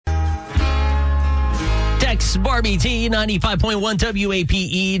Dex, Barbie T, 95.1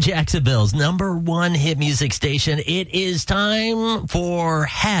 WAPE, Jacksonville's number one hit music station. It is time for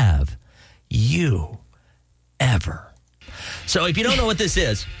Have You Ever? So if you don't know what this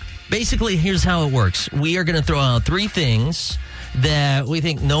is, basically here's how it works. We are going to throw out three things that we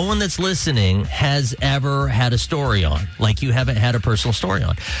think no one that's listening has ever had a story on, like you haven't had a personal story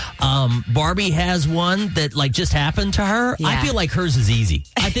on. Barbie has one that like just happened to her. Yeah. I feel like hers is easy.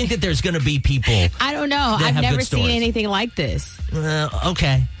 I think that there's going to be people. I don't know. I've never seen anything like this.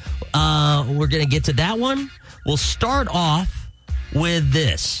 Okay. We're going to get to that one. We'll start off with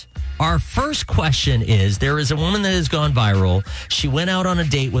this. Our first question is, there is a woman that has gone viral. She went out on a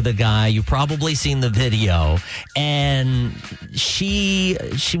date with a guy. You've probably seen the video. And she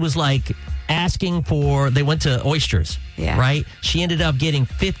was like asking for, they went to oysters, right? She ended up getting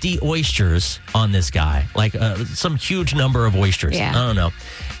 50 oysters on this guy, like some huge number of oysters. Yeah. I don't know.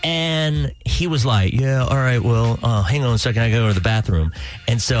 And he was like, yeah, all right, well, hang on a second. I got to go to the bathroom.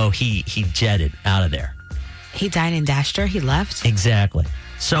 And so he jetted out of there. He dined and dashed her? He left? Exactly.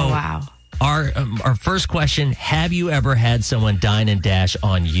 So wow. Our first question, have you ever had someone dine and dash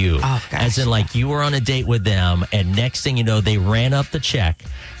on you? Oh, gosh. As in, like, you were on a date with them, and next thing you know, they ran up the check,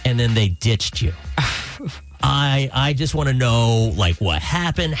 and then they ditched you. I just want to know, like, what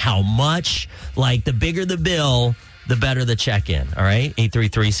happened, how much. Like, the bigger the bill, the better the check-in, all right?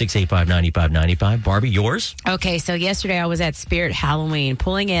 833-685-9595. Barbie, yours? Okay, so yesterday I was at Spirit Halloween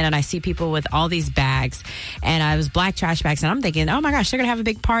pulling in, and I see people with all these bags, and I was black trash bags, and I'm thinking, oh my gosh, they're going to have a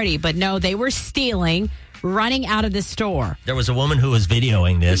big party. But no, they were stealing, running out of the store. There was a woman who was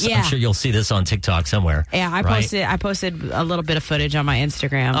videoing this. Yeah. I'm sure you'll see this on TikTok somewhere. Yeah, I posted a little bit of footage on my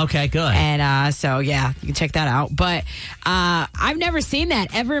Instagram. Okay, good. And so, yeah, you can check that out. But I've never seen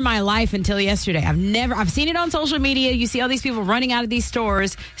that ever in my life until yesterday. I've seen it on social media. You see all these people running out of these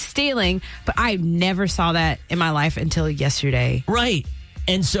stores, stealing, but I never saw that in my life until yesterday. Right.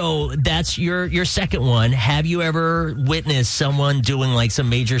 And so that's your second one. Have you ever witnessed someone doing like some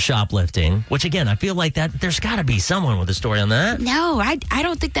major shoplifting? Which again, I feel like that there's got to be someone with a story on that. No, I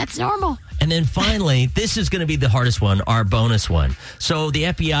don't think that's normal. And then finally, this is going to be the hardest one, our bonus one. So the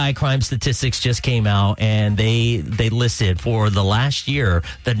FBI crime statistics just came out, and they listed for the last year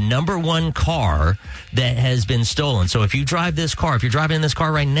the number one car that has been stolen. So if you drive this car, if you're driving in this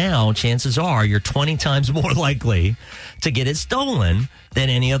car right now, chances are you're 20 times more likely to get it stolen than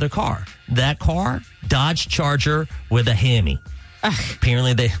any other car. That car, Dodge Charger with a Hemi.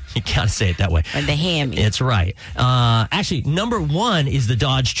 Apparently, you gotta say it that way. Or the Hemi. It's right. Actually, number one is the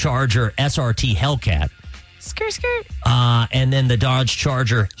Dodge Charger SRT Hellcat. Skirt, skirt. And then the Dodge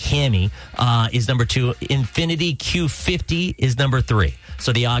Charger Hemi is number two. Infiniti Q50 is number three.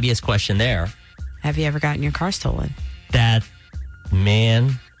 So the obvious question there. Have you ever gotten your car stolen? That,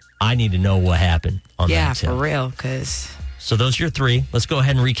 man, I need to know what happened on that. Yeah, for real, because... So those are your three. Let's go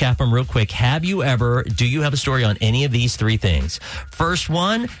ahead and recap them real quick. Do you have a story on any of these three things? First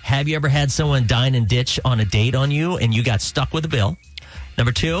one, have you ever had someone dine and ditch on a date on you and you got stuck with a bill?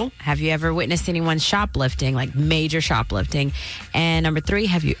 Number two, have you ever witnessed anyone shoplifting, like major shoplifting? And number three,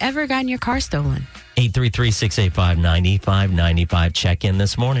 have you ever gotten your car stolen? 833-685-9595. Check in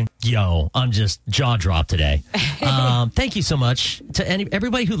this morning. Yo, I'm just jaw dropped today. Thank you so much to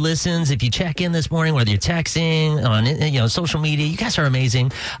everybody who listens. If you check in this morning, whether you're texting on social media, you guys are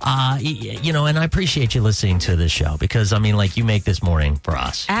amazing. And I appreciate you listening to this show because you make this morning for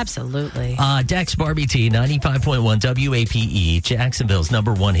us. Absolutely. Dex, Barbie T, 95.1 WAPE, Jacksonville's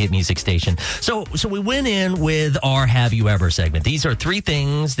number one hit music station. So we went in with our Have You Ever segment. These are three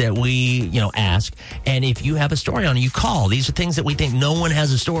things that we ask. And if you have a story on it, you call. These are things that we think no one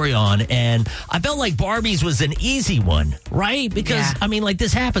has a story on. And I felt like Barbie's was an easy one, right? Because,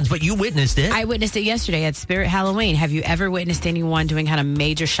 this happens, but you witnessed it. I witnessed it yesterday at Spirit Halloween. Have you ever witnessed anyone doing kind of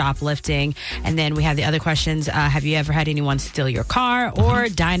major shoplifting? And then we have the other questions. Have you ever had anyone steal your car or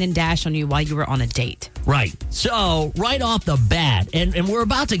dine and dash on you while you were on a date? Right. So right off the bat, and we're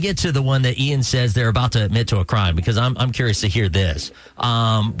about to get to the one that Ian says they're about to admit to a crime because I'm curious to hear this.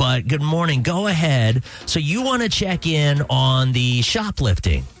 But good morning. Go ahead. So you want to check in on the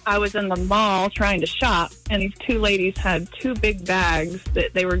shoplifting. I was in the mall trying to shop, and these two ladies had two big bags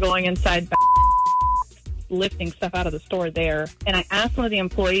that they were going inside lifting stuff out of the store there. And I asked one of the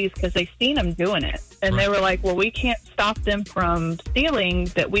employees because they seen them doing it. And they were like, well, we can't stop them from stealing,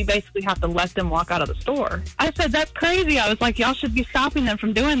 that we basically have to let them walk out of the store. I said, that's crazy. I was like, y'all should be stopping them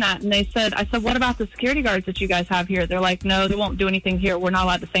from doing that. And I said, what about the security guards that you guys have here? They're like, no, they won't do anything here. We're not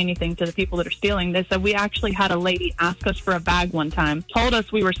allowed to say anything to the people that are stealing. They said, we actually had a lady ask us for a bag one time, told us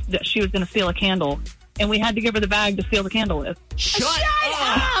that she was going to steal a candle. And we had to give her the bag to steal the candle with. Shut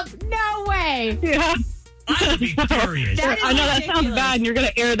up! No way! Yeah. I would be furious. I know that sounds bad, and you're going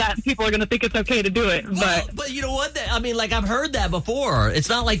to air that, and people are going to think it's okay to do it. But you know what? I mean, like, I've heard that before. It's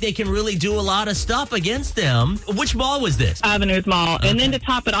not like they can really do a lot of stuff against them. Which mall was this? Avenues Mall. Okay. And then to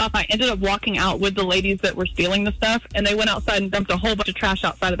top it off, I ended up walking out with the ladies that were stealing the stuff, and they went outside and dumped a whole bunch of trash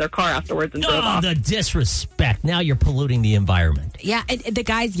outside of their car afterwards and drove off. The disrespect. Now you're polluting the environment. Yeah, and the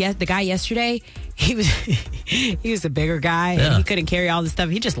guy yesterday, he was a bigger guy, and he couldn't carry all the stuff.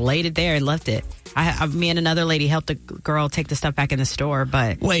 He just laid it there and left it. Me and another lady helped the girl take the stuff back in the store,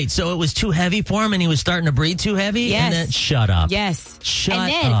 but... Wait, so it was too heavy for him and he was starting to breathe too heavy? Yes. And then, shut up. Yes. Shut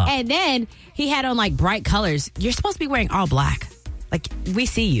up. And then he had on, like, bright colors. You're supposed to be wearing all black. Like, we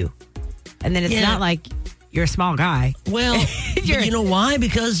see you. And then it's not like you're a small guy. Well, you know why?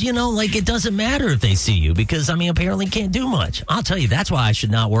 Because, like, it doesn't matter if they see you because, I mean, apparently can't do much. I'll tell you, that's why I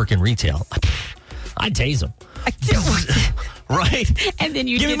should not work in retail. I'd tase them. Right? And then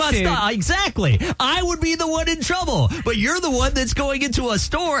you give me my stuff. Exactly. I would be the one in trouble, but you're the one that's going into a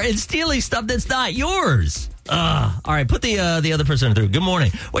store and stealing stuff that's not yours. All right, put the other person through. Good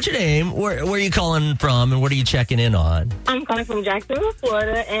morning. What's your name? Where are you calling from, and what are you checking in on? I'm calling from Jacksonville,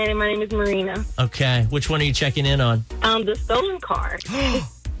 Florida, and my name is Marina. Okay. Which one are you checking in on? The stolen car.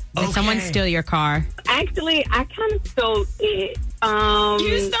 Did someone steal your car? Actually, I kind of stole it.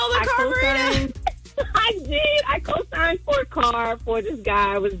 You stole the car, Marina? I did. I co-signed for a car for this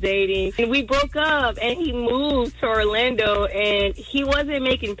guy I was dating. And we broke up, and he moved to Orlando, and he wasn't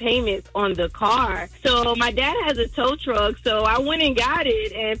making payments on the car. So my dad has a tow truck, so I went and got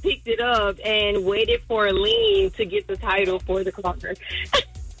it and picked it up and waited for a lien to get the title for the car.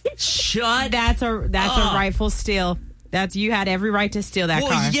 That's a rightful steal. You had every right to steal that car.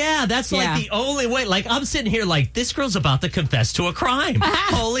 Well, yeah, that's like the only way. Like, I'm sitting here like, this girl's about to confess to a crime.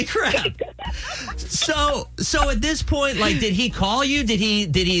 Holy crap. So at this point, like, did he call you? Did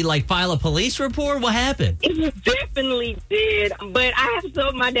he like file a police report? What happened? He definitely did. But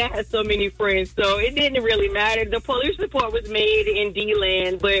my dad has so many friends, so it didn't really matter. The police report was made in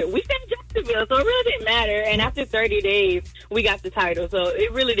D-Land, but we stayed in Jacksonville, so it really didn't matter. And after 30 days, we got the title, so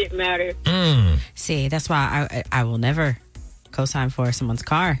it really didn't matter. See, that's why I will never co-sign for someone's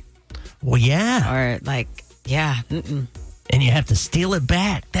car. Well, yeah. Or like, yeah. Mm-mm. And you have to steal it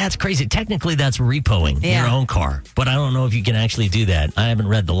back. That's crazy. Technically, that's repoing your own car. But I don't know if you can actually do that. I haven't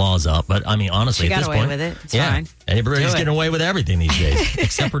read the laws up. But, I mean, honestly, at this point... She got away with it. It's fine. Everybody's getting away with everything these days.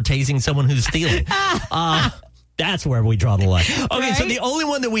 Except for tasing someone who's stealing. That's where we draw the line. Okay, right? So the only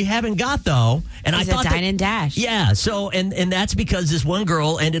one that we haven't got, though, and I thought Dine and Dash. Yeah, so and that's because this one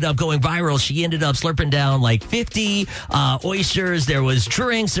girl ended up going viral. She ended up slurping down like 50 oysters. There was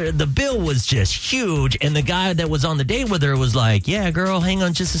drinks. The bill was just huge. And the guy that was on the date with her was like, "Yeah, girl, hang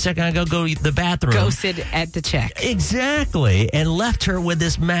on just a second. I gotta go to the bathroom." Ghosted at the check. Exactly, and left her with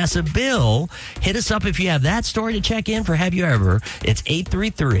this massive bill. Hit us up if you have that story to check in for Have You Ever. It's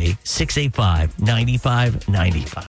 833-685-9595.